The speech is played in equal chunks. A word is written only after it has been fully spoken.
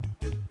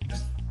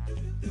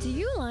Do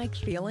you like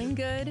feeling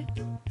good?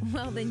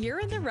 Well, then you're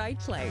in the right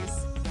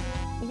place.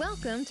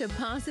 Welcome to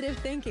Positive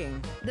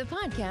Thinking, the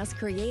podcast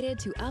created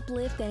to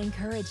uplift and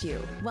encourage you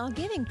while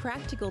giving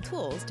practical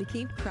tools to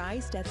keep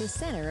Christ at the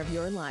center of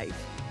your life.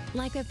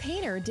 Like a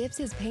painter dips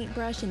his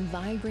paintbrush in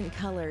vibrant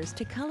colors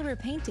to color a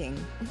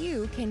painting,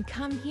 you can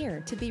come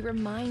here to be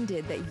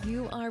reminded that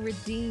you are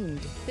redeemed,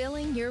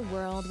 filling your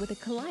world with a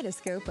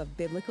kaleidoscope of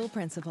biblical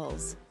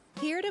principles.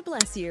 Here to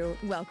bless you,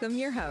 welcome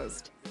your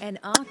host, an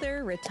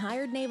author,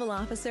 retired naval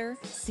officer,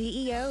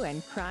 CEO,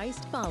 and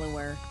Christ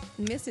follower,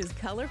 Mrs.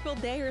 Colorful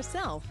Day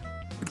herself,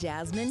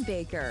 Jasmine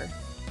Baker.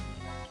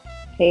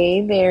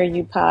 Hey there,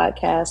 you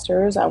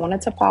podcasters. I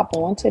wanted to pop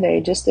on today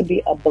just to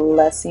be a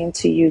blessing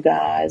to you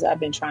guys. I've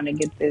been trying to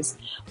get this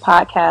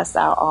podcast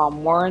out all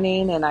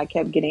morning and I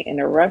kept getting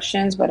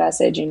interruptions, but I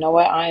said, you know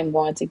what? I am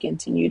going to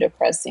continue to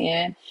press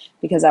in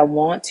because I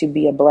want to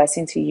be a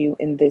blessing to you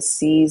in this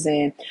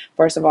season.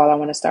 First of all, I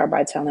want to start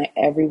by telling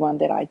everyone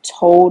that I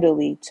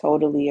totally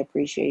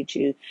appreciate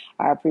you.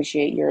 I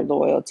appreciate your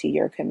loyalty,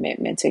 your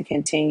commitment to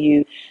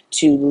continue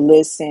to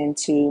listen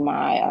to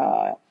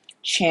my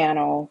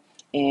channel.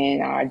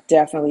 And I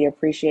definitely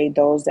appreciate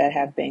those that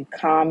have been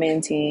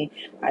commenting.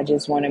 I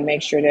just want to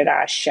make sure that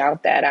I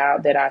shout that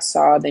out, that I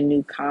saw the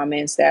new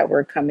comments that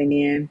were coming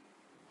in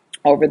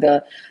over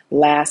the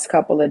last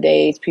couple of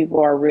days. People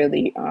are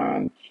really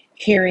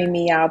hearing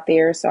me out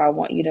there. So I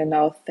want you to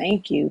know,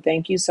 thank you.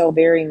 Thank you so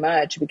very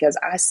much because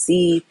I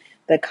see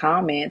the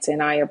comments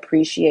and I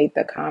appreciate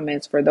the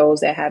comments. For those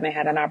that haven't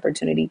had an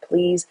opportunity,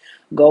 please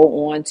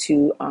go on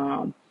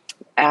to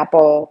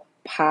Apple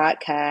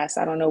Podcast.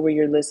 I don't know where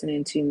you're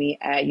listening to me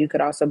at. You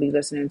could also be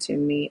listening to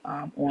me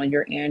on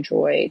your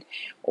Android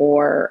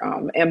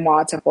or in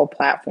multiple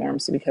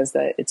platforms because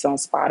it's on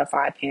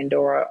Spotify,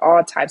 Pandora,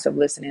 all types of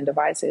listening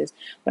devices.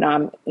 But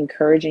I'm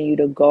encouraging you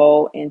to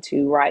go and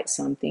to write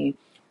something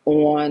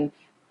on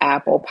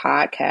Apple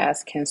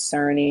Podcast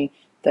concerning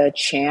the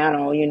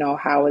channel, you know,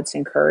 how it's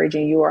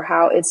encouraging you or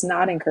how it's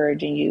not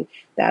encouraging you.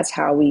 That's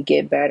how we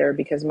get better,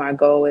 because my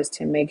goal is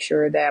to make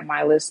sure that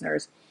my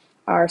listeners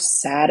are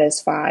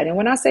satisfied. And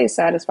when I say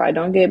satisfied,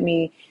 don't get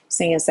me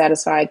saying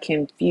satisfied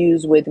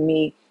confused with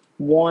me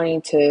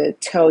wanting to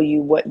tell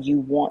you what you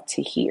want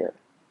to hear.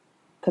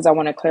 Because I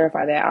want to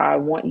clarify that I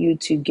want you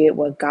to get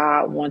what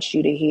God wants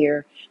you to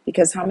hear.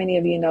 Because how many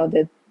of you know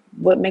that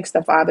what makes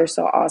the Father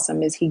so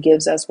awesome is he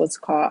gives us what's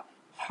called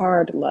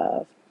hard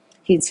love.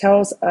 He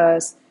tells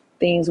us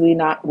things we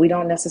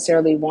don't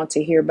necessarily want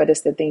to hear, but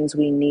it's the things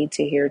we need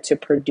to hear to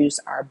produce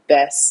our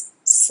best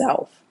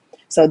self.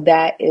 So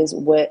that is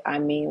what I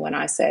mean when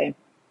I say,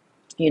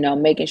 you know,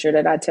 making sure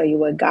that I tell you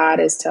what God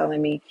is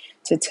telling me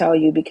to tell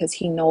you, because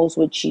he knows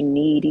what you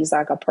need. He's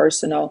like a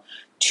personal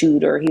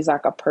tutor. He's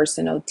like a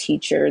personal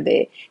teacher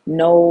that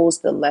knows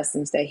the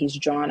lessons that he's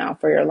drawn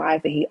out for your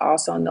life. And he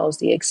also knows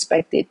the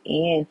expected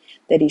end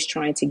that he's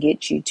trying to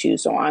get you to.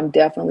 So I'm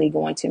definitely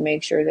going to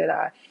make sure that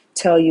I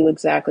tell you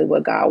exactly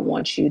what God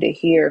wants you to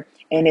hear.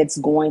 And it's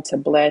going to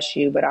bless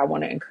you. But I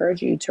want to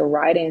encourage you to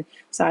write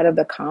inside of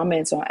the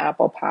comments on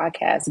Apple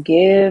Podcasts.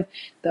 Give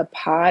the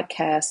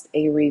podcast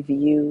a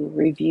review.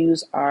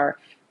 Reviews are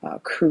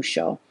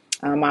crucial.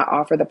 I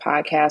offer the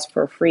podcast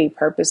for free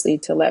purposely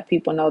to let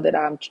people know that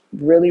I'm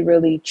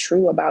really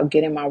true about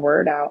getting my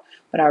word out.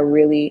 But I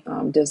really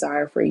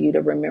desire for you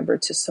to remember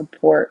to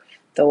support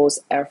those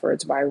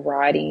efforts by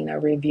writing a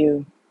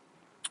review.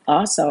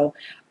 Also,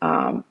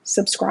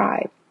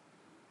 subscribe.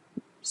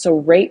 So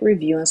rate,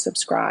 review, and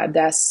subscribe.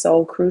 That's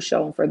so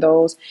crucial. And for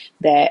those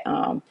that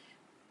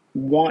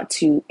want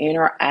to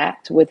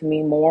interact with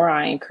me more,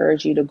 I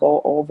encourage you to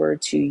go over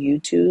to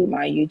YouTube.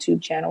 My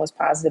YouTube channel is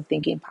Positive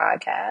Thinking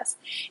Podcast.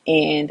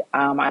 And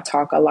I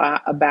talk a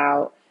lot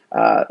about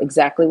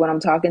exactly what I'm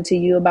talking to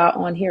you about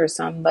on here.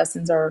 Some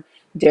lessons are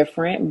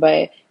different,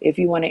 but if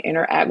you want to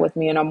interact with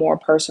me in a more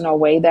personal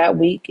way that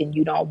week and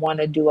you don't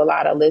want to do a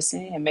lot of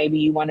listening and maybe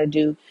you want to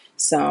do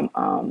some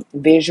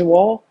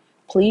visual,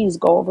 please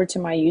go over to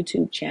my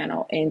YouTube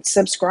channel and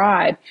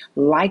subscribe,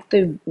 like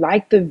the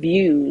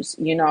views,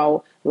 you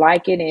know,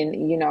 like it,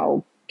 and, you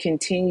know,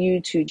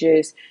 continue to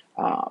just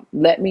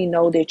let me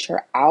know that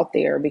you're out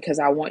there, because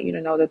I want you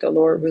to know that the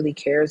Lord really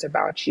cares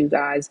about you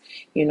guys.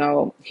 You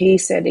know, he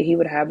said that he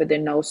would have it that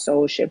no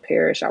soul should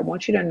perish. I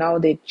want you to know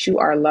that you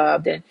are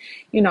loved. And,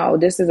 you know,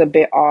 this is a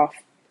bit off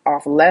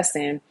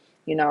lesson,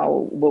 you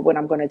know, with what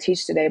I'm going to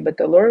teach today, but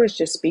the Lord was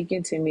just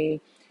speaking to me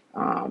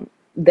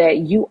that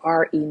you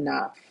are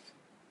enough.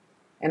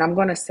 And I'm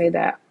going to say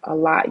that a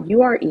lot.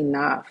 You are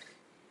enough.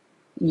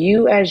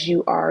 You as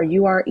you are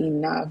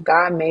enough.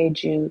 God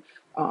made you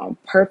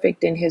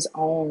perfect in his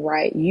own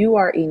right. You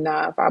are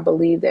enough. I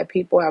believe that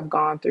people have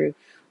gone through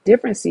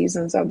different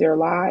seasons of their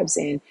lives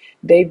and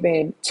they've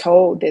been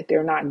told that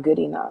they're not good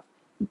enough.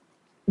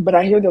 But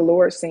I hear the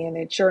Lord saying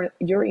that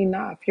you're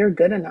enough. You're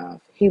good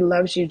enough. He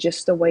loves you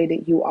just the way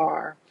that you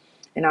are.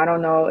 And I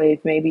don't know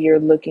if maybe you're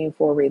looking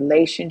for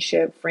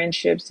relationship,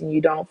 friendships, and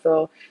you don't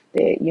feel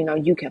that, you know,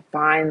 you can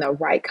find the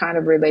right kind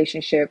of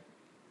relationship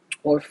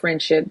or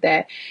friendship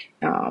that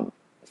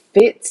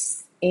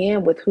fits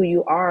and with who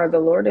you are, the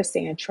Lord is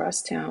saying,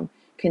 trust Him.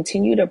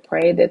 Continue to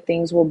pray that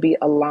things will be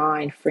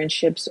aligned.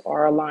 Friendships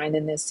are aligned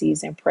in this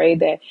season. Pray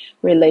that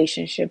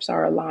relationships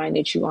are aligned,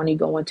 that you only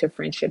go into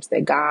friendships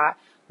that God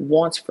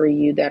wants for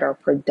you, that are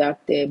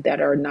productive, that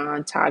are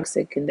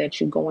non-toxic, and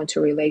that you go into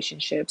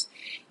relationships,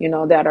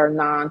 that are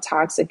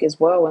non-toxic as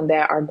well, and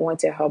that are going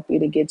to help you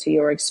to get to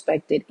your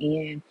expected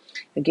end.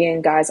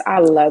 Again, guys, I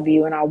love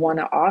you. And I want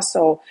to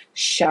also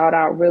shout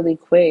out really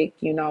quick,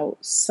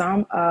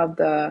 some of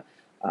the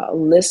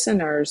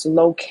listeners'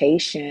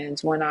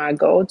 locations. When I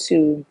go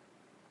to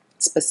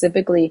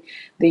specifically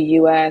the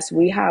U.S.,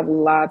 we have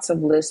lots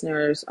of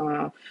listeners.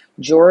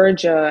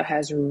 Georgia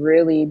has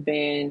really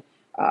been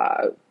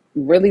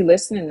really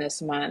listening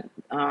this month.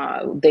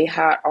 They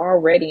had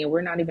already, and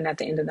we're not even at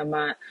the end of the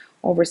month,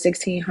 over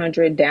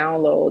 1,600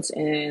 downloads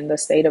in the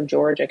state of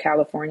Georgia.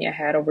 California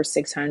had over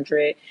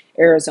 600.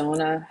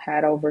 Arizona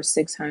had over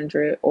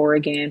 600.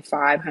 Oregon,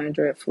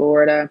 500.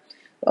 Florida,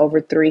 over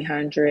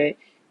 300.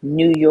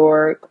 New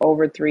York,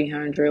 over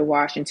 300.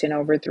 Washington,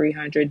 over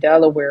 300.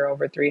 Delaware,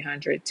 over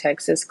 300.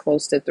 Texas,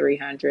 close to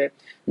 300.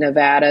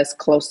 Nevada's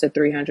close to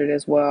 300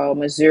 as well.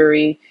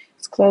 Missouri,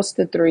 it's close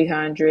to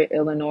 300.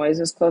 Illinois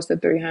is close to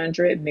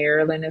 300.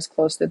 Maryland is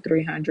close to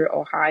 300.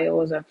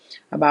 Ohio is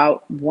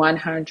about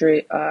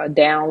 100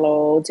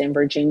 downloads. In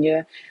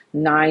Virginia,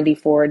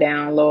 94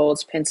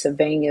 downloads.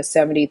 Pennsylvania,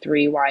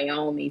 73.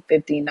 Wyoming,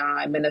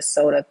 59.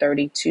 Minnesota,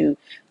 32.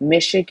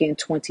 Michigan,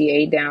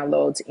 28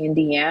 downloads.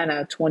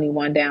 Indiana,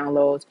 21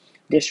 downloads.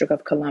 District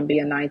of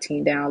Columbia,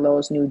 19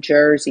 downloads. New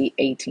Jersey,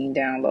 18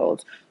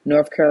 downloads.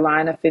 North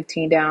Carolina,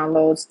 15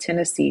 downloads.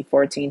 Tennessee,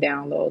 14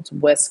 downloads.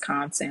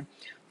 Wisconsin,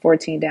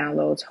 14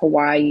 downloads.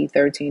 Hawaii,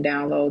 13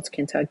 downloads.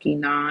 Kentucky,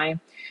 9.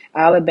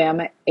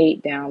 Alabama,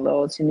 8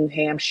 downloads. New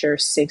Hampshire,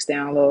 6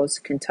 downloads.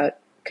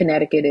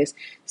 Connecticut is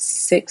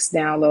 6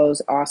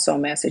 downloads. Also,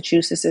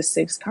 Massachusetts is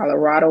 6.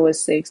 Colorado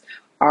is 6.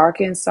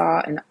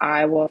 Arkansas and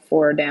Iowa,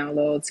 4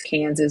 downloads.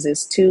 Kansas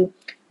is 2.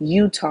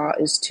 Utah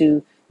is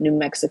 2. New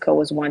Mexico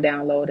is 1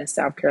 download. And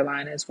South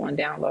Carolina is 1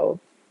 download.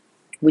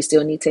 We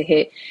still need to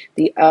hit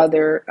the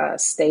other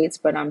states,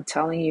 but I'm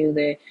telling you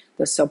that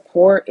the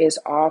support is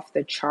off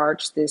the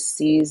charts this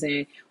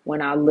season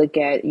when I look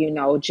at,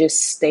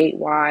 just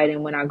statewide.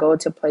 And when I go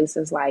to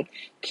places like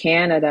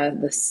Canada,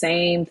 the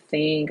same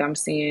thing. I'm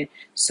seeing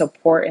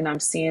support, and I'm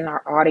seeing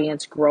our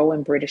audience grow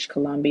in British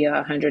Columbia,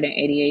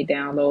 188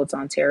 downloads.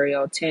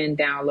 Ontario, 10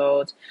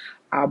 downloads.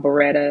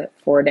 Alberta,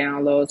 4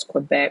 downloads.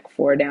 Quebec,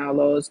 4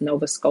 downloads.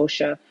 Nova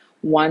Scotia,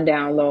 1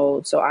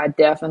 download. So I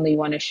definitely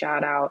want to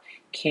shout out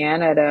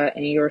Canada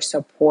and your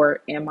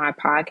support in my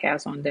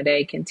podcast on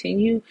today.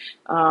 Continue,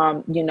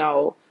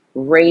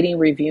 rating,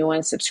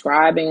 reviewing,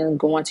 subscribing,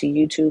 going to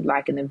YouTube,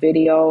 liking the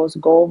videos.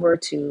 Go over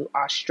to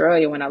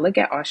Australia. When I look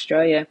at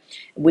Australia,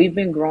 we've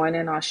been growing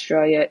in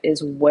Australia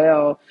as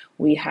well.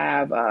 We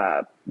have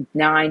 9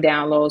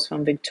 downloads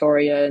from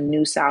Victoria.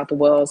 New South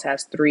Wales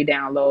has 3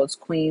 downloads.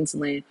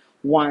 Queensland,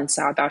 1.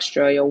 South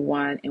Australia,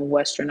 1. And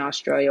Western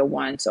Australia,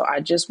 1. So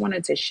I just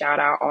wanted to shout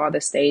out all the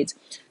states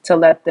to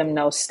let them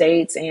know,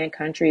 states and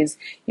countries,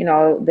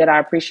 that I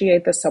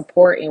appreciate the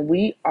support. And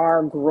we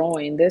are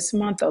growing this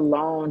month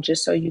alone.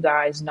 Just so you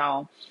guys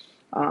know,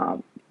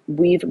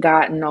 we've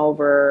gotten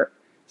over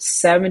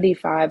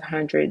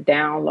 7,500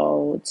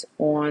 downloads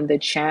on the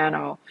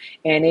channel,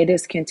 and it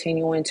is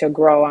continuing to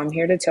grow. I'm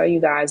here to tell you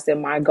guys that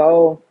my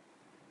goal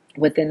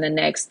within the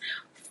next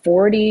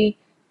 40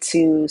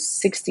 to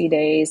 60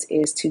 days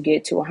is to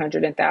get to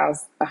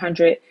 100,000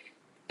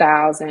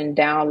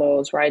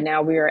 downloads. Right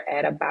now we are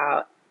at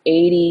about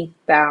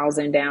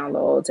 80,000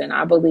 downloads, and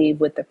I believe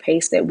with the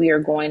pace that we are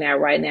going at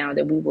right now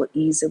that we will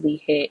easily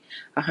hit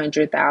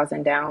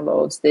 100,000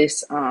 downloads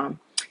this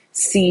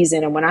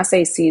season. And when I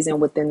say season,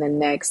 within the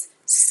next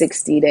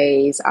 60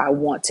 days, I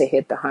want to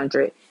hit the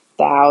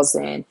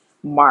 100,000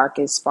 mark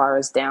as far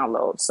as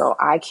downloads. So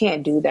I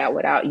can't do that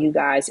without you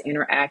guys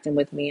interacting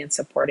with me and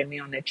supporting me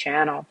on the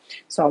channel.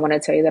 So I want to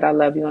tell you that I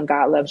love you and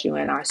God loves you,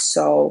 and I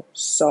so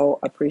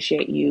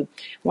appreciate you.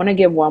 I want to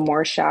give one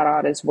more shout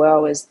out as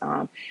well as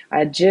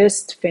I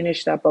just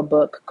finished up a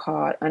book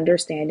called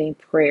Understanding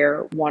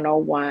Prayer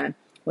 101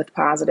 with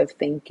Positive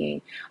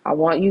Thinking. I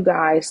want you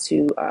guys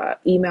to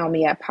email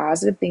me at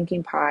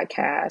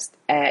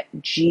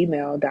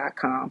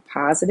positivethinkingpodcast@gmail.com.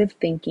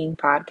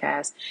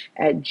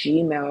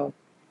 positivethinkingpodcast@gmail.com.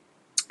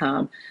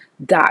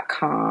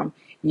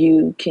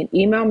 You can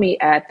email me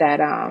at that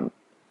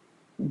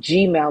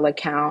Gmail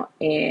account,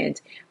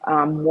 and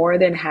I'm more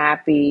than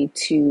happy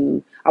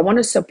to. I want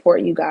to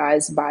support you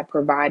guys by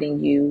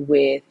providing you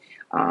with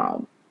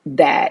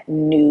that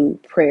new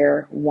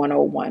Prayer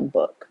 101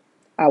 book.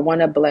 I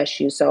want to bless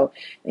you. So,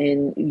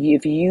 and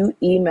if you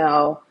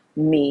email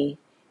me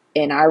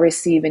and I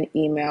receive an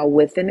email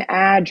with an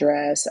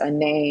address, a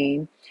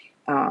name,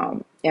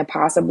 and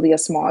possibly a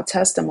small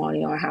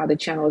testimony on how the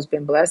channel has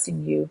been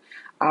blessing you,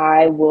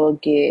 I will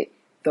get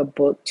the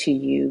book to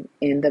you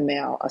in the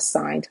mail, a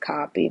signed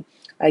copy.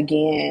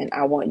 Again,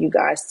 I want you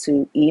guys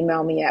to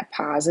email me at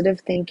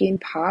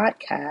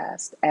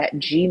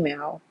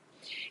positivethinkingpodcast@gmail,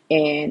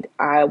 and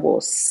I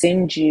will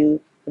send you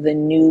the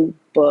new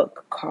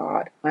book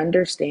called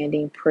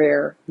Understanding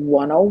Prayer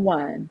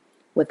 101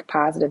 with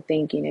Positive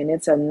Thinking. And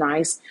it's a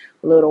nice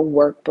little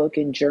workbook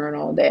and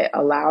journal that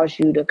allows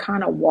you to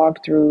kind of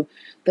walk through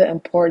the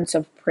importance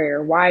of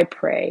prayer, why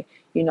pray,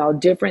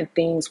 different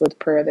things with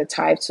prayer, the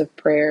types of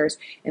prayers.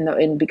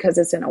 And because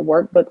it's in a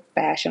workbook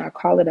fashion, I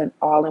call it an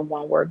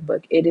all-in-one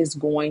workbook. It is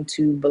going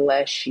to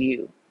bless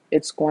you.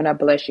 It's going to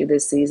bless you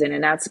this season.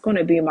 And that's going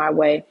to be my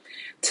way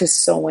to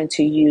sow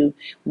into you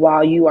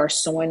while you are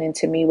sowing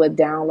into me with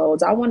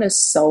downloads. I want to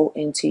sow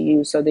into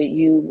you so that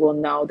you will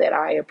know that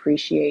I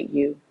appreciate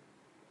you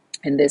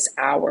in this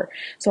hour.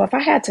 So if I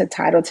had to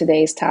title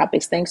today's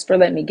topics, thanks for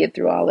letting me get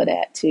through all of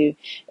that too.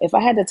 If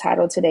I had to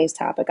title today's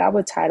topic, I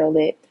would title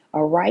it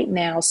A Right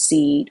Now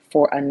Seed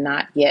for a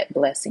Not Yet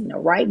Blessing. A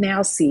right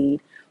now seed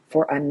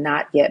for a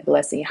not yet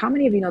blessing. How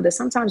many of you know that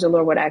sometimes the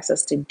Lord would ask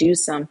us to do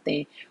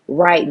something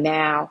right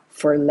now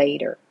for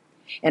later?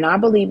 And I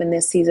believe in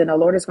this season, the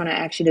Lord is going to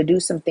ask you to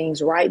do some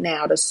things right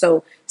now, to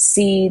sow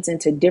seeds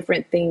into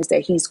different things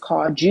that He's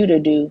called you to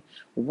do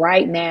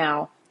right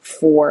now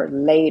for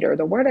later.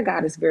 The Word of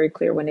God is very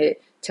clear when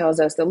it tells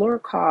us the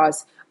Lord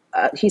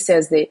He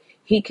says that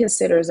He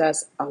considers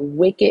us a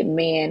wicked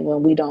man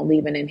when we don't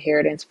leave an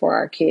inheritance for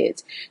our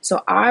kids.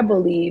 So I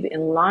believe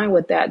in line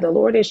with that, the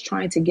Lord is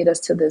trying to get us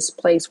to this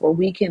place where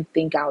we can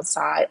think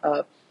outside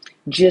of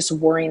just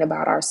worrying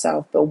about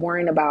ourselves, but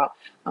worrying about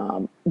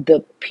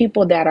the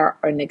people that are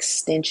an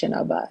extension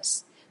of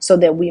us, so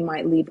that we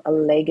might leave a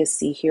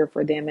legacy here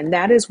for them. And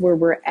that is where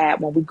we're at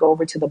when we go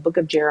over to the book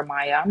of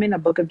Jeremiah. I'm in the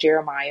book of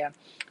Jeremiah,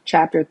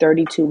 chapter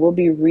 32. We'll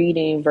be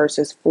reading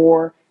verses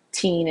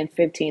 14 and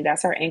 15.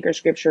 That's our anchor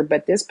scripture.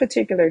 But this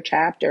particular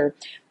chapter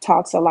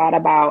talks a lot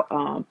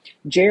about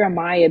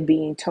Jeremiah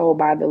being told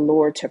by the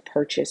Lord to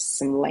purchase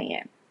some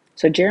land.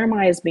 So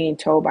Jeremiah is being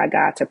told by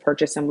God to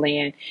purchase some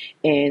land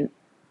in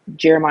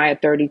Jeremiah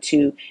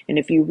 32. And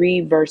if you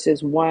read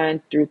verses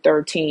 1 through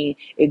 13,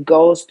 it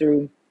goes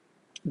through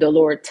the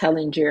Lord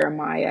telling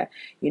Jeremiah,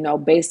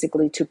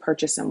 basically to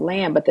purchase some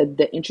land. But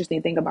the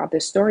interesting thing about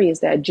this story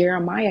is that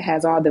Jeremiah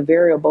has all the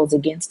variables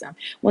against him.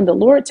 When the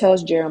Lord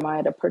tells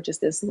Jeremiah to purchase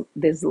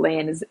this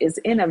land is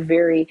in a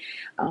very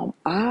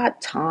odd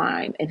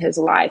time in his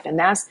life. And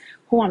that's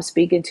who I'm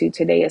speaking to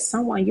today, is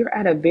someone you're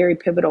at a very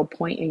pivotal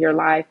point in your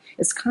life.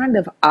 It's kind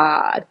of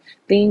odd.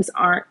 Things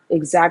aren't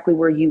exactly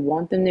where you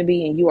want them to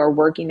be, and you are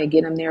working to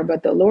get them there.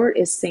 But the Lord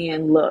is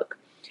saying, look,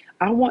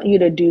 I want you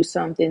to do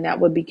something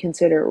that would be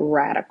considered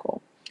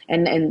radical.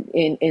 And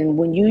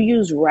when you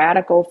use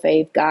radical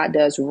faith, God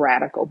does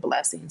radical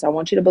blessings. I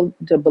want you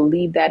to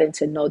believe that and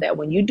to know that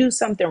when you do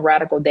something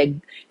radical,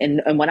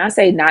 and when I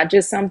say not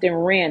just something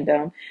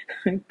random,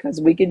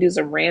 because we can do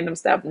some random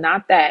stuff,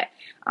 not that.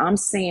 I'm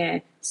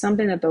saying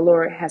something that the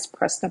Lord has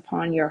pressed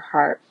upon your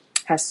heart,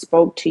 has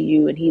spoke to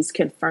you, and He's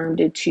confirmed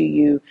it to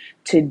you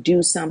to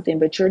do something,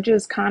 but you're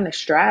just kind of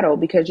straddled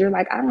because you're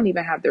like, I don't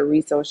even have the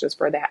resources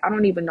for that. I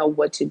don't even know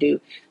what to do.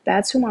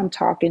 That's who I'm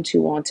talking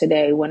to on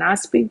today. When I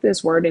speak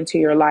this word into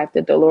your life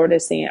that the Lord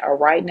is saying, a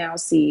right now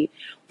seed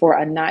for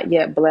a not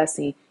yet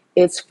blessing,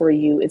 it's for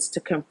you. It's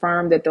to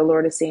confirm that the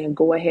Lord is saying,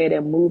 go ahead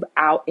and move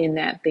out in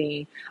that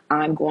thing.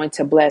 I'm going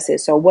to bless it.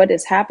 So what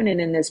is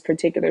happening in this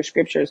particular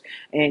scriptures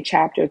in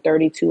chapter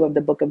 32 of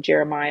the book of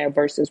Jeremiah,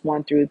 verses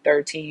 1 through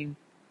 13,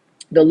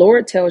 the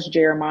Lord tells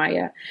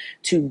Jeremiah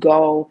to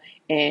go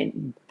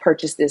and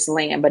purchase this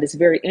land. But it's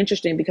very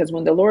interesting because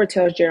when the Lord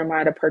tells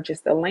Jeremiah to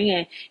purchase the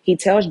land, He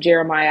tells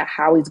Jeremiah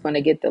how he's going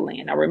to get the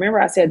land. Now, remember,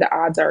 I said the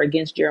odds are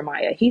against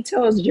Jeremiah. He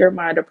tells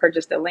Jeremiah to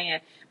purchase the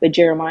land, but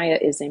Jeremiah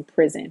is in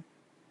prison.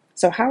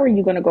 So how are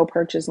you going to go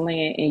purchase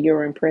land and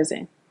you're in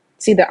prison?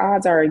 See, the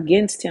odds are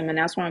against him. And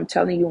that's why I'm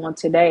telling you on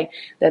today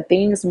that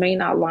things may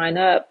not line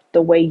up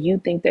the way you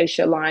think they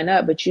should line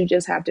up, but you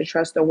just have to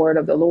trust the word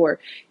of the Lord.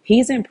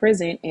 He's in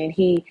prison and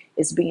he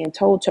is being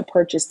told to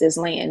purchase this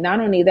land. Not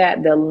only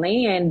that, the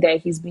land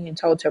that he's being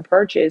told to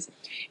purchase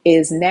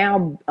is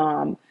now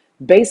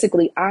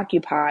basically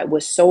occupied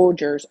with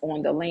soldiers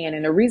on the land.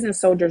 And the reason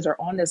soldiers are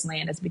on this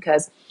land is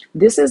because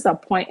this is a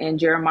point in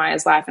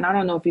Jeremiah's life. And I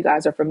don't know if you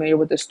guys are familiar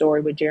with the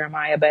story with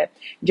Jeremiah, but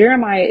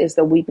Jeremiah is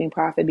the weeping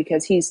prophet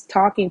because he's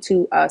talking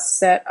to a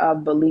set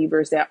of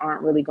believers that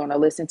aren't really going to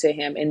listen to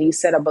him. And these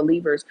set of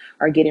believers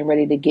are getting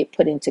ready to get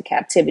put into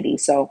captivity.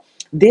 So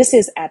this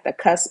is at the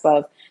cusp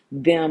of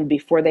them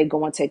before they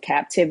go into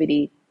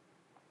captivity.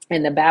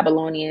 And the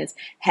Babylonians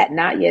had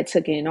not yet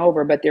taken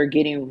over, but they're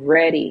getting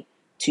ready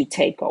to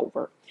take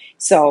over.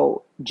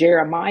 So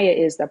Jeremiah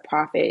is the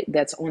prophet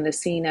that's on the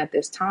scene at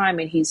this time.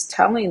 And he's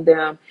telling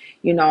them,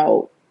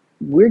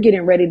 we're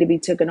getting ready to be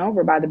taken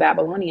over by the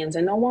Babylonians,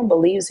 and no one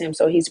believes him.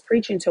 So he's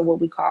preaching to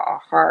what we call a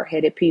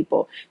hard-headed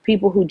people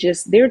who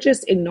they're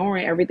just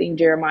ignoring everything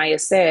Jeremiah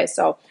says.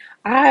 So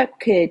I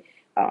could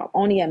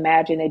only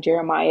imagine that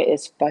Jeremiah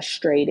is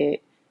frustrated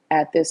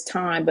at this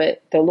time,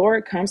 but the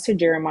Lord comes to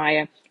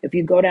Jeremiah. If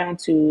you go down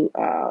to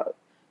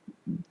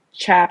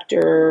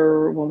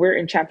when we're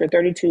in chapter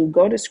 32,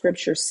 go to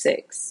scripture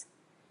 6.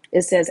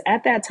 It says,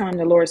 at that time,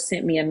 the Lord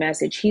sent me a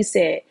message. He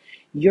said,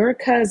 your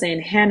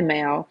cousin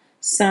Hanamel,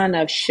 son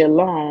of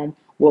Shalom,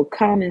 will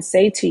come and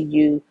say to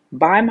you,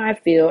 buy my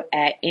field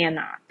at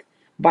Anath.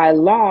 By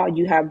law,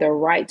 you have the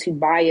right to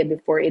buy it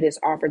before it is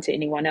offered to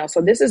anyone else.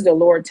 So this is the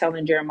Lord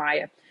telling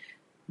Jeremiah,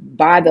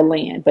 buy the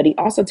land. But he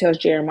also tells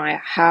Jeremiah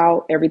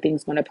how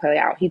everything's going to play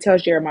out. He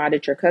tells Jeremiah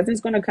that your cousin's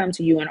going to come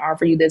to you and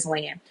offer you this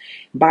land.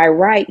 By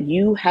right,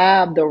 you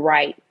have the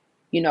right,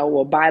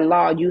 well, by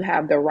law, you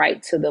have the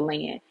right to the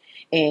land.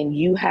 And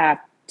you have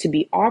to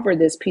be offered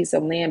this piece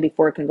of land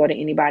before it can go to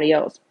anybody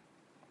else.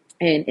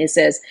 And it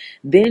says,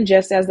 then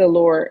just as the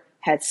Lord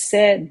had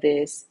said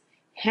this,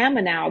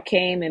 Hananiah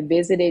came and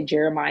visited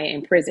Jeremiah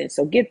in prison.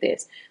 So get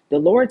this. The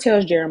Lord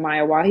tells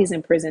Jeremiah while he's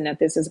in prison that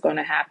this is going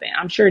to happen.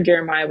 I'm sure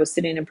Jeremiah was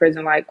sitting in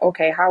prison like,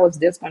 okay, how is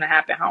this going to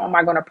happen? How am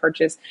I going to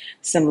purchase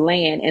some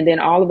land? And then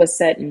all of a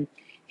sudden,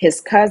 his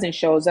cousin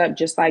shows up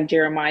just like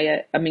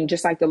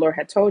just like the Lord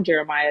had told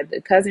Jeremiah.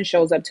 The cousin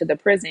shows up to the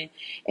prison.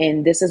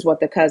 And this is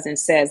what the cousin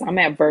says. I'm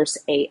at verse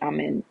 8. I'm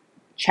in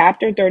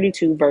chapter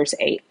 32, verse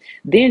 8.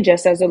 Then,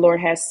 just as the Lord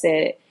has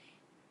said,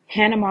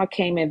 Hananiah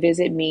came and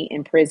visited me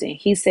in prison.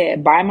 He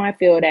said, buy my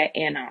field at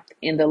Anath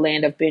in the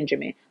land of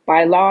Benjamin.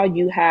 By law,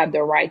 you have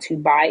the right to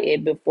buy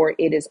it before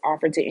it is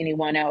offered to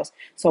anyone else.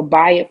 So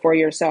buy it for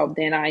yourself.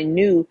 Then I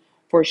knew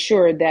for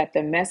sure that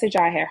the message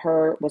I had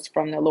heard was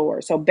from the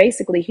Lord. So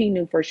basically, he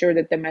knew for sure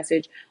that the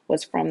message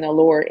was from the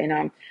Lord.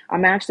 And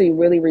I'm actually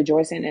really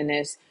rejoicing in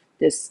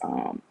this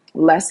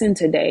lesson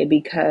today,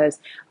 because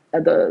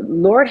the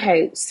Lord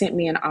had sent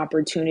me an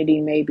opportunity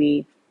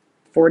maybe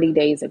 40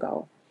 days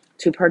ago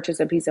to purchase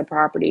a piece of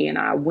property. And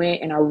I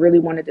went and I really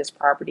wanted this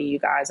property, you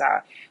guys.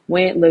 I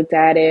went, looked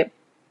at it,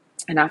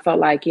 and I felt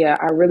like, yeah,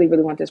 I really,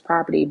 really want this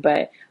property,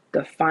 but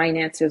the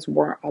finances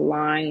weren't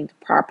aligned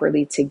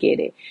properly to get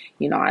it.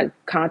 I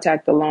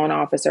contact the loan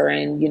officer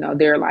and,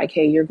 they're like,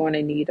 hey, you're going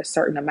to need a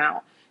certain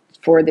amount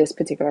for this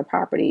particular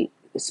property,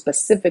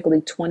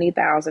 specifically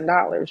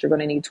 $20,000. You're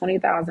going to need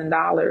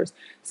 $20,000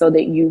 so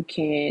that you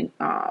can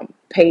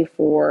pay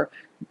for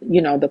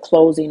the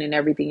closing and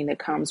everything that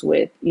comes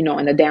with,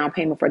 and the down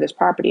payment for this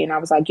property. And I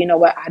was like, you know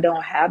what? I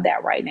don't have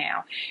that right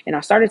now. And I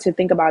started to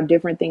think about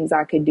different things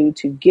I could do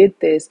to get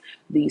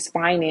these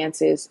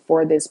finances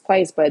for this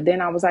place. But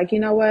then I was like, you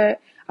know what?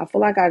 I feel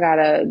like I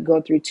gotta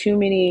go through too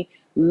many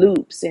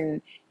loops,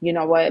 and you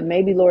know what?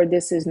 Maybe, Lord,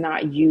 this is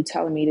not you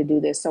telling me to do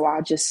this. So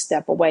I'll just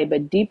step away.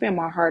 But deep in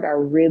my heart, I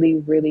really,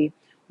 really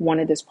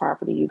wanted this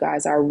property, you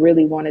guys. I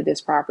really wanted this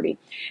property.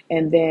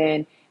 And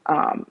then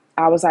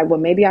I was like, well,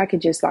 maybe I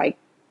could just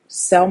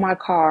sell my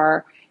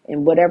car,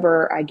 and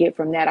whatever I get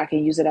from that, I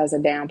can use it as a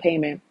down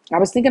payment. I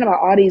was thinking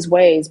about all these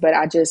ways, but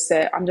I just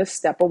said, I'm just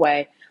step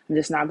away. I'm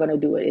just not going to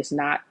do it. It's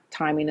not,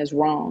 timing is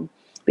wrong,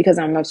 because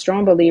I'm a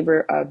strong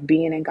believer of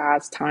being in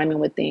God's timing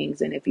with things.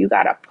 And if you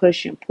got to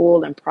push and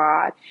pull and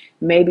prod,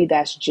 maybe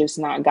that's just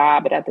not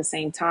God. But at the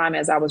same time,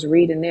 as I was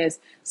reading this,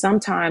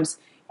 sometimes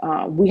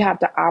we have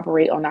to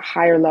operate on a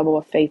higher level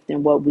of faith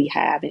than what we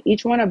have. And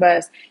each one of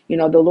us,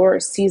 the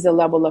Lord sees the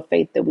level of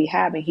faith that we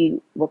have, and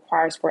he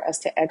requires for us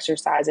to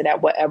exercise it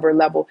at whatever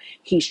level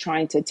he's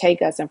trying to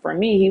take us. And for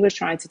me, he was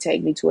trying to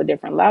take me to a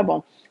different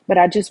level, but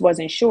I just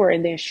wasn't sure.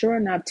 And then sure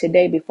enough,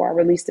 today, before I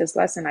released this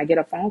lesson, I get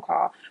a phone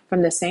call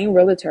from the same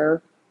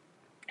realtor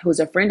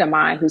who's a friend of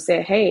mine, who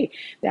said, hey,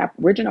 that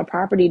original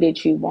property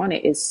that you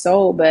wanted is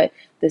sold, but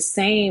the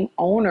same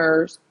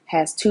owners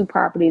has two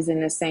properties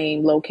in the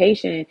same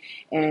location,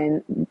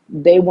 and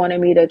they wanted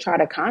me to try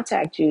to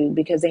contact you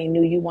because they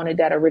knew you wanted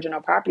that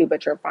original property,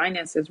 but your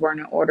finances weren't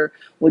in order.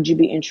 Would you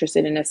be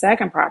interested in a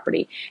second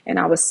property? And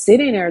I was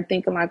sitting there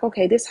thinking like,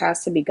 okay, this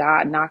has to be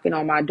God knocking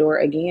on my door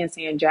again,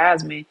 saying,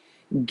 Jasmine,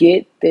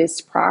 get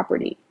this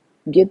property.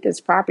 Get this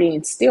property.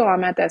 And still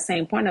I'm at that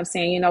same point of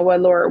saying, you know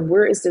what, Lord,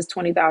 where is this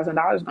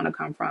 $20,000 going to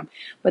come from?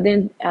 But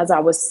then as I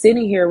was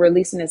sitting here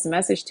releasing this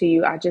message to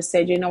you, I just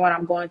said, you know what,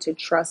 I'm going to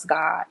trust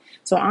God.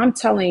 So I'm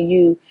telling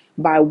you,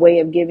 by way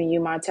of giving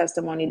you my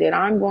testimony, that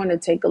I'm going to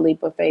take a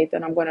leap of faith,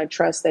 and I'm going to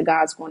trust that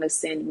God's going to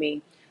send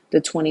me the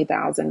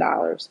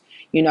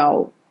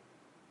 $20,000,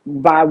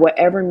 by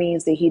whatever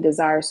means that he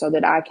desires, so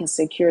that I can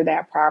secure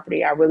that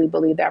property. I really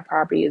believe that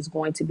property is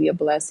going to be a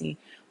blessing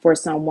for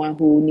someone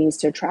who needs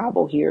to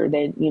travel here,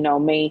 that,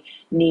 may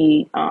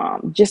need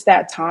just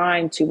that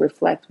time to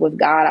reflect with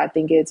God. I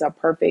think it's a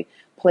perfect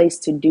place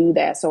to do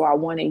that. So I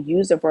want to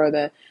use it for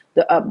the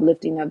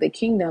uplifting of the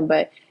kingdom.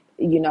 But,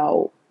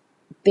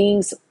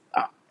 things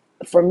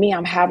for me,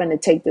 I'm having to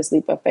take this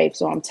leap of faith.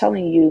 So I'm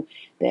telling you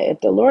that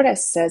if the Lord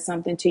has said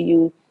something to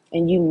you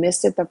and you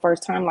missed it the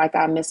first time, like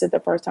I missed it the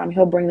first time,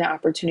 he'll bring the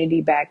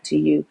opportunity back to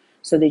you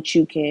so that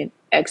you can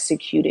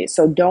execute it.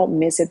 So don't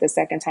miss it the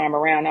second time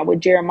around. Now with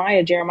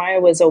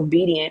Jeremiah was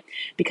obedient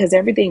because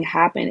everything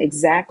happened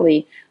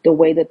exactly the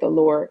way that the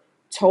Lord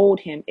told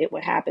him it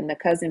would happen. The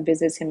cousin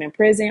visits him in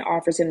prison,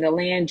 offers him the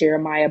land.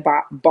 Jeremiah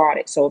bought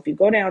it. So if you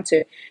go down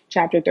to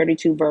chapter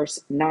 32, verse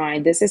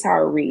 9, this is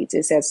how it reads.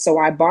 It says, so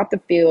I bought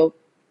the field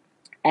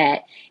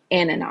at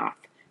Ananoth,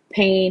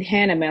 paying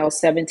Hanamel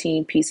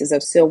 17 pieces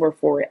of silver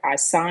for it. I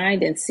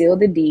signed and sealed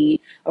the deed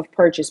of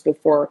purchase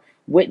before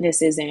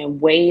witnesses and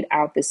weighed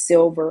out the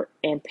silver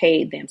and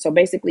paid them. So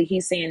basically,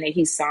 he's saying that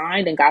he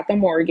signed and got the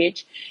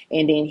mortgage,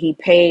 and then he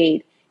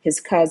paid his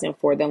cousin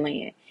for the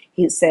land.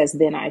 He says,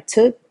 then I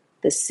took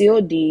the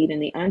sealed deed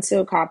and the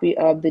unsealed copy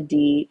of the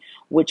deed,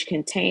 which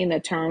contained the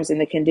terms and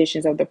the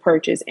conditions of the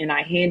purchase, and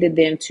I handed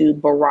them to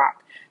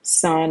Barak,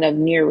 son of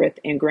Nerith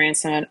and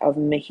grandson of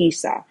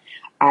Mahisa.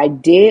 I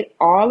did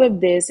all of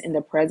this in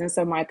the presence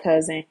of my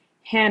cousin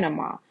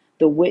Hanamah,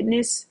 the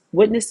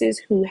witnesses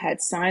who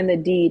had signed the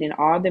deed, and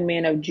all the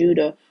men of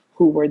Judah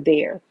who were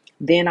there.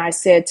 Then I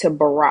said to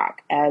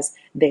Barak, as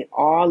they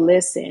all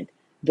listened,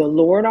 the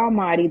Lord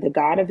Almighty, the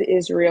God of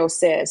Israel,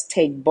 says,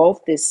 take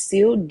both this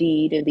sealed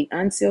deed and the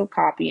unsealed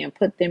copy and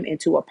put them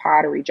into a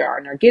pottery jar.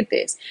 Now get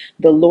this.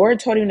 The Lord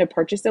told him to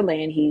purchase the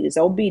land. He is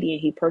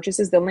obedient. He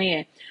purchases the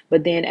land.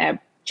 But then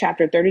at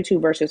chapter 32,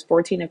 verses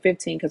 14 and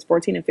 15, because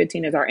 14 and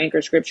 15 is our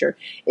anchor scripture,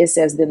 it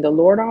says, then the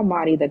Lord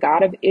Almighty, the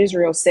God of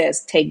Israel,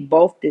 says, take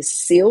both this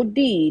sealed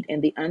deed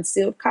and the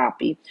unsealed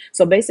copy.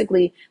 So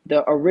basically,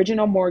 the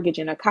original mortgage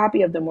and a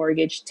copy of the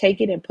mortgage,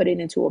 take it and put it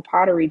into a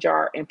pottery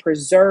jar and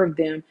preserve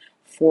them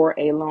for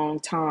a long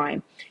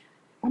time.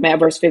 I'm at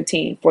verse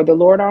 15. For the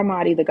Lord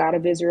Almighty, the God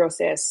of Israel,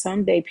 says,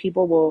 someday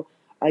people will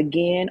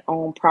again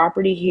own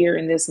property here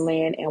in this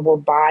land and will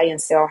buy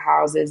and sell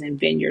houses and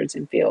vineyards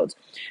and fields.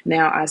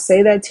 Now, I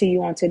say that to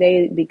you on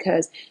today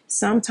because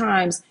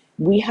sometimes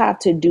we have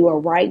to do a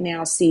right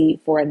now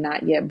seed for a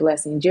not yet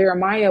blessing.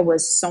 Jeremiah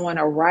was sowing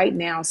a right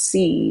now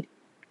seed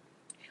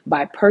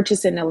by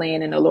purchasing the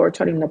land, and the Lord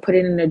told him to put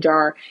it in a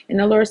jar, and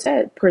the Lord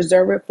said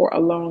preserve it for a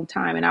long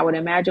time. And I would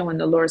imagine when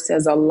the Lord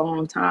says a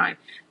long time,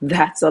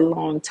 that's a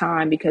long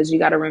time, because you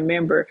got to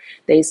remember,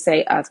 they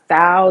say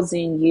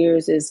 1,000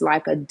 years is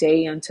like a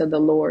day unto the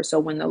Lord. So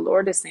when the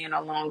Lord is saying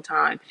a long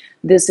time,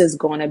 this is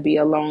going to be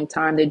a long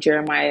time that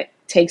Jeremiah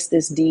takes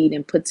this deed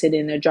and puts it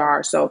in a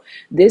jar. So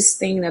this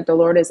thing that the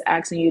Lord is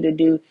asking you to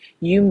do,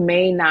 you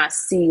may not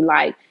see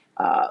like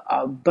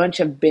a bunch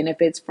of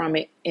benefits from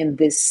it in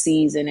this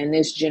season, in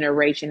this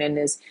generation, in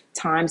this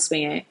time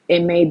span. It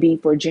may be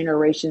for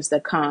generations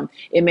to come.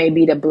 It may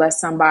be to bless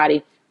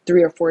somebody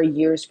 3 or 4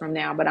 years from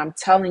now. But I'm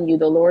telling you,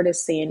 the Lord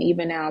is saying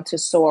even now to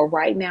sow a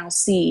right now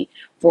seed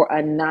for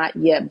a not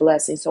yet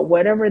blessing. So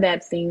whatever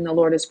that thing the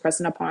Lord is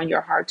pressing upon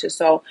your heart to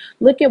sow,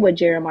 look at what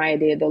Jeremiah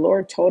did. The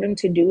Lord told him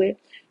to do it.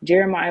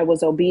 Jeremiah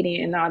was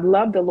obedient, and I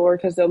love the Lord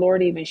because the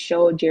Lord even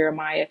showed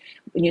Jeremiah,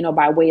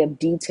 by way of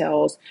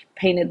details,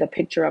 painted the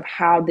picture of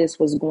how this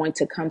was going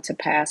to come to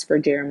pass for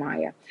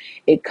Jeremiah.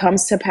 It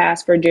comes to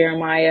pass for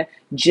Jeremiah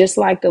just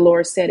like the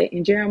Lord said it.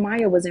 And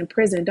Jeremiah was in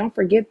prison. Don't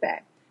forget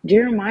that.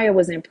 Jeremiah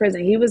was in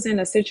prison. He was in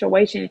a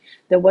situation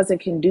that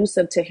wasn't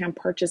conducive to him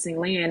purchasing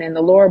land, and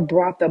the Lord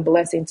brought the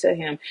blessing to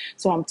him.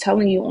 So I'm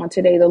telling you on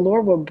today, the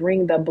Lord will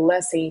bring the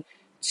blessing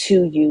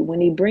to you.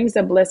 When he brings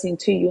the blessing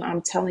to you,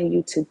 I'm telling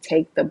you to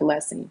take the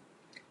blessing.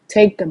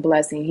 Take the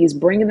blessing. He's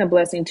bringing the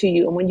blessing to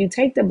you. And when you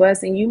take the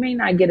blessing, you may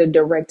not get a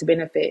direct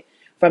benefit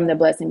from the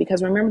blessing,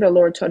 because remember, the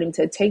Lord told him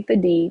to take the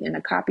deed and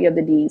a copy of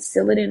the deed,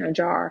 seal it in a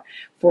jar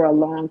for a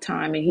long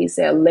time. And he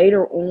said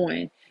later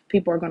on,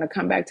 people are going to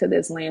come back to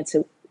this land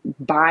to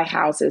buy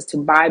houses, to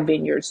buy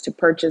vineyards, to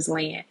purchase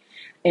land.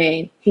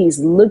 And he's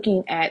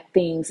looking at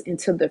things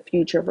into the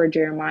future for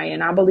Jeremiah.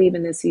 And I believe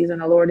in this season,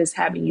 the Lord is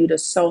having you to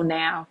sow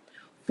now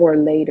for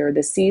later.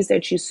 The seeds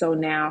that you sow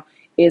now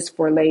is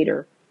for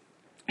later.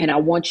 And I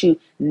want you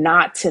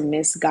not to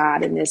miss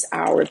God in this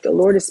hour. If the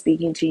Lord is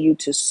speaking to you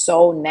to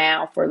sow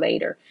now for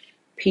later,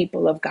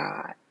 people of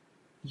God,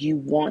 you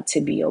want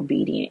to be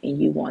obedient and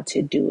you want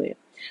to do it.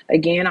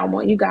 Again, I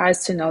want you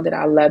guys to know that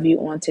I love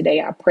you on today.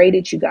 I pray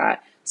that you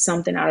got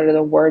something out of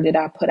the word that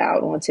I put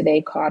out on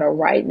today called a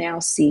right now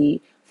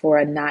seed for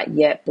a not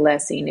yet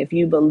blessing. If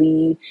you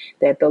believe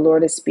that the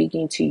Lord is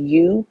speaking to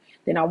you,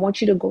 then I want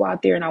you to go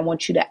out there and I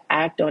want you to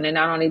act on it.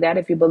 Not only that,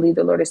 if you believe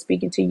the Lord is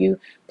speaking to you,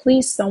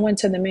 please sow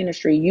into the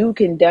ministry. You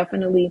can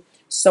definitely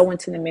sow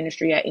into the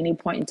ministry at any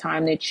point in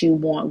time that you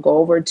want. Go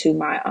over to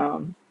my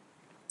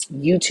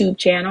YouTube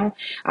channel.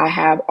 I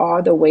have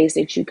all the ways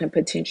that you can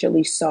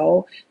potentially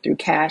sow through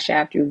Cash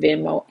App, through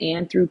Venmo,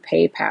 and through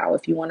PayPal.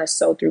 If you want to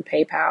sow through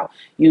PayPal,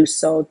 you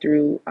sow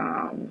through,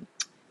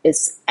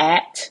 it's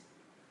at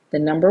the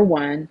number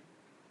 1,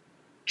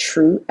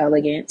 True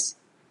Elegance,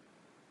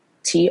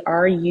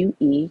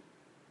 TrueElegance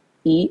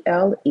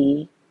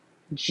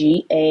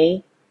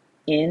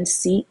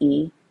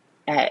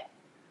at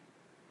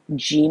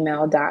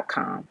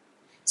gmail.com.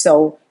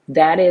 So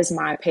that is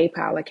my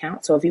PayPal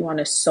account. So if you want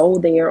to sow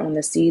there on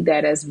the seed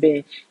that has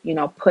been,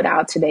 put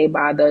out today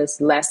by this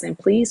lesson,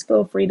 please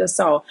feel free to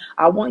sow.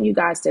 I want you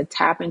guys to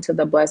tap into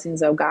the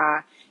blessings of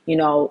God,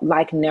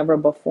 like never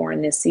before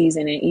in this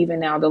season. And even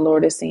now, the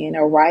Lord is saying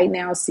a right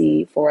now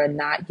seed for a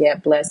not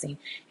yet blessing.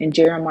 And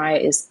Jeremiah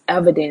is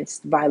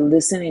evidenced by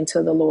listening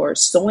to the Lord,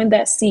 sowing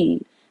that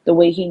seed the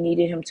way he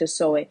needed him to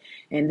sow it.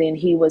 And then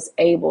he was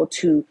able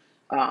to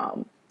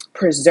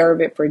preserve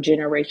it for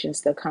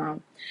generations to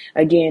come.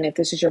 Again, if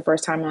this is your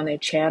first time on the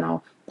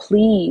channel,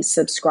 Please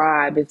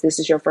subscribe if this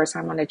is your first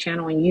time on the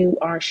channel and you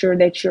are sure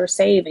that you're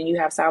saved and you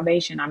have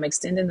salvation. I'm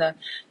extending the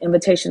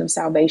invitation of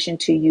salvation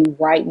to you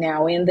right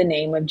now in the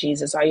name of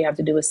Jesus. All you have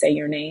to do is say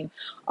your name,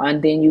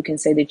 and then you can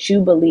say that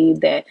you believe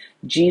that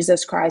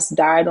Jesus Christ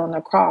died on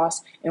the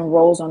cross and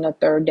rose on the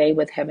third day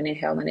with heaven and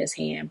hell in his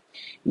hand.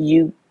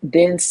 You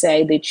then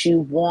say that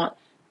you want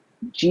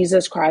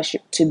Jesus Christ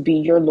to be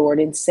your Lord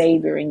and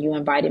Savior, and you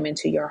invite him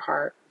into your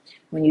heart.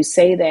 When you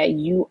say that,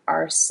 you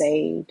are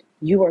saved.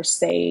 You are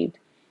saved.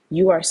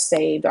 You are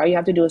saved. All you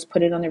have to do is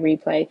put it on the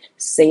replay.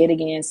 Say it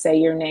again. Say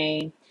your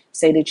name.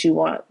 Say that you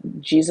want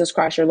Jesus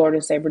Christ, your Lord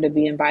and Savior, to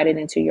be invited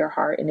into your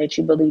heart, and that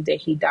you believe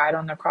that he died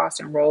on the cross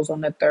and rose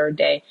on the third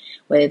day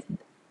with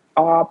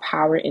all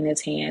power in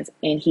his hands,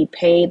 and he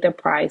paid the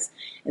price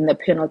and the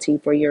penalty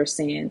for your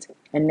sins.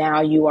 And now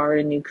you are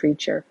a new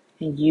creature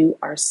and you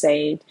are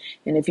saved.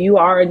 And if you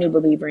are a new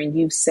believer and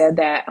you've said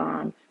that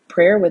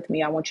prayer with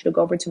me, I want you to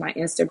go over to my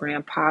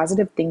Instagram,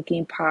 Positive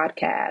Thinking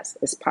Podcast.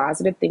 It's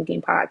Positive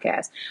Thinking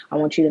Podcast. I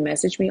want you to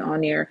message me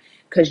on there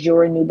because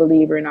you're a new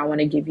believer and I want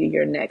to give you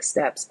your next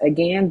steps.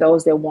 Again,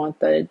 those that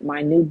want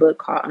my new book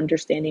called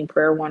Understanding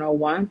Prayer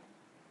 101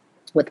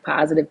 with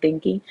positive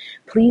thinking,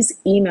 please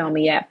email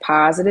me at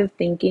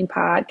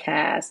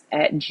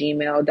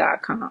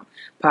positivethinkingpodcast@gmail.com.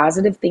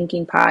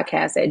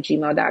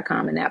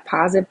 Positivethinkingpodcast@gmail.com. And that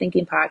Positive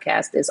Thinking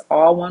Podcast is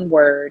all one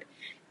word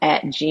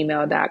at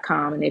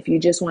gmail.com. And if you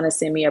just want to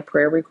send me a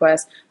prayer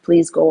request,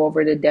 please go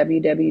over to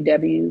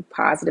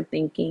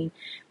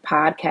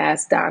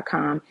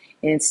www.positivethinkingpodcast.com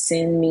and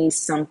send me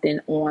something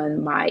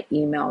on my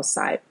email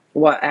site.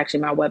 Well,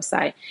 actually, my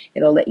website,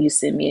 it'll let you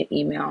send me an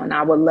email. And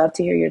I would love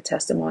to hear your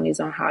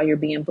testimonies on how you're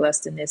being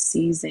blessed in this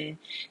season.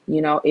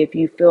 You know, if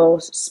you feel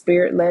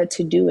spirit led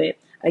to do it.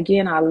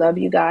 Again, I love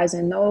you guys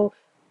and know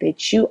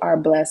that you are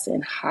blessed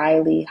and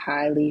highly,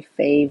 highly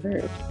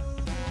favored.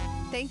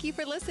 Thank you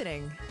for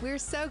listening. We're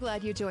so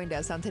glad you joined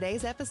us on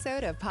today's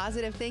episode of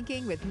Positive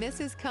Thinking with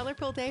Mrs.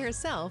 Colorful Day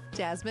herself,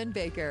 Jasmine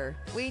Baker.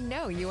 We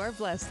know you are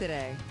blessed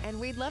today, and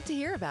we'd love to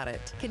hear about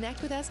it.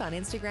 Connect with us on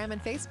Instagram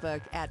and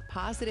Facebook at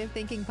Positive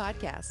Thinking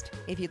Podcast.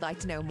 If you'd like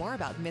to know more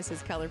about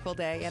Mrs. Colorful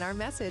Day and our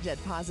message at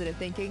Positive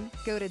Thinking,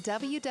 go to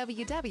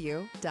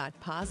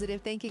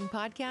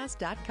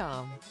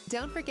www.positivethinkingpodcast.com.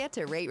 Don't forget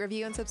to rate,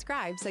 review, and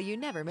subscribe so you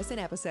never miss an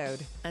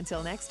episode.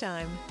 Until next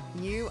time,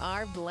 you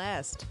are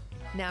blessed.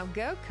 Now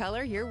go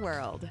color your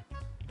world.